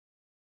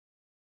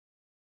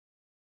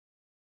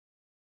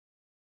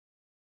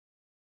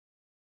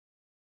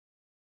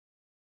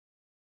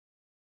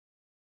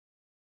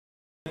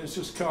And it's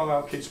just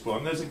Carlisle Kids Pro.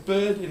 And there's a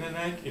bird in an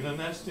egg, in a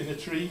nest, in a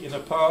tree, in a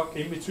park,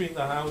 in between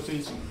the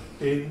houses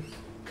in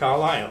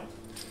Carlisle.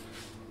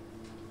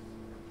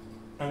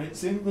 And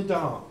it's in the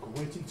dark,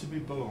 waiting to be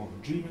born,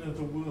 dreaming of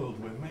the world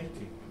we're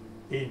making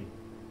in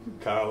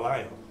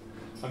Carlisle.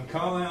 And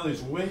Carlisle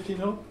is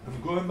waking up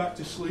and going back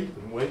to sleep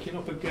and waking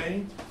up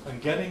again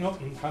and getting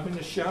up and having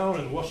a shower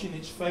and washing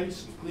its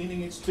face and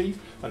cleaning its teeth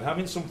and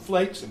having some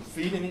flakes and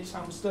feeding its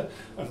hamster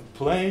and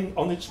playing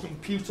on its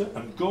computer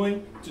and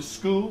going to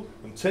school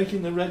and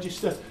taking the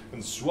register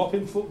and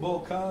swapping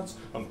football cards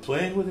and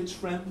playing with its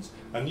friends.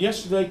 And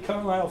yesterday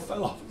Carlisle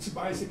fell off its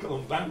bicycle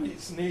and banged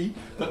its knee,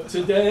 but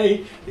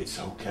today it's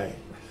okay.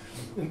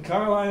 And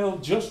Carlisle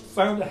just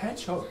found a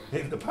hedgehog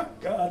in the back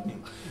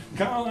garden.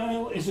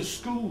 Carlisle is a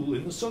school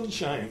in the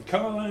sunshine.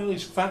 Carlisle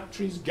is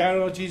factories,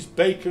 garages,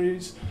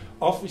 bakeries,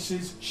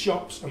 offices,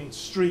 shops and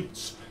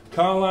streets.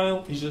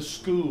 Carlisle is a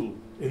school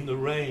in the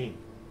rain.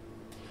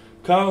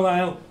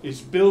 Carlisle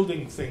is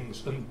building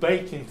things and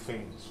baking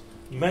things,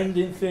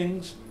 mending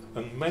things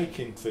and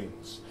making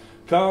things.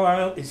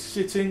 Carlisle is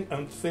sitting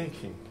and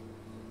thinking.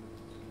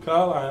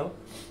 Carlisle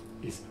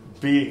is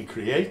being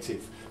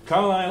creative.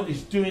 Carlisle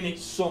is doing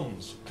its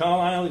sums.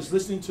 Carlisle is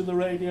listening to the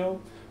radio.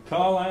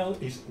 Carlisle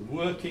is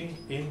working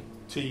in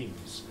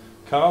teams.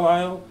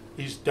 Carlisle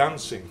is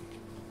dancing.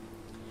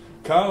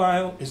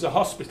 Carlisle is a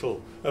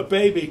hospital, a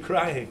baby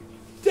crying,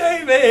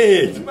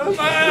 "David, my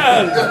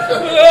man!"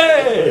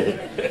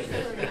 Hey!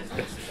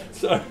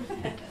 So,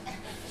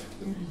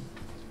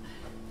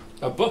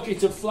 a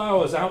bucket of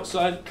flowers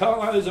outside.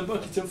 Carlisle is a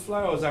bucket of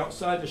flowers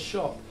outside a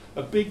shop.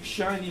 A big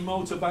shiny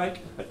motorbike,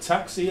 a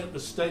taxi at the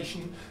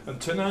station,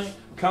 and tonight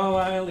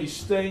Carlisle is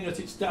staying at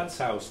its dad's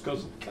house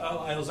because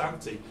Carlisle's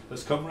auntie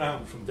has come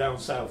round from down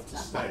south to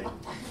stay.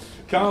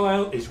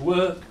 Carlisle is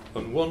work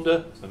and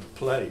wonder and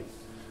play.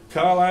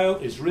 Carlisle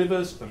is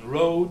rivers and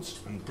roads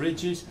and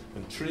bridges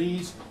and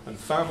trees and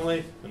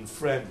family and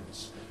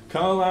friends.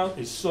 Carlisle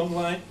is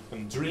sunlight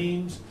and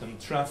dreams and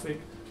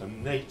traffic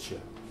and nature.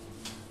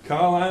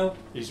 Carlisle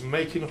is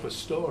making up a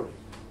story.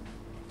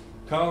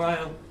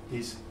 Carlisle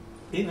is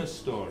in a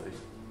story.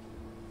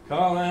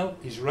 Carlisle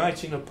is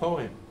writing a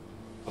poem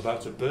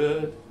about a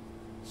bird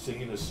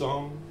singing a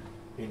song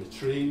in a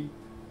tree,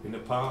 in a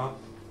park,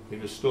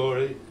 in a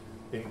story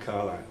in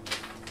Carlisle.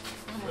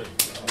 And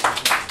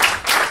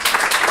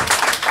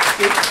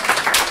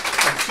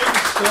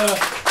since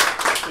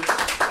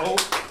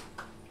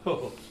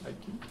thank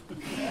you.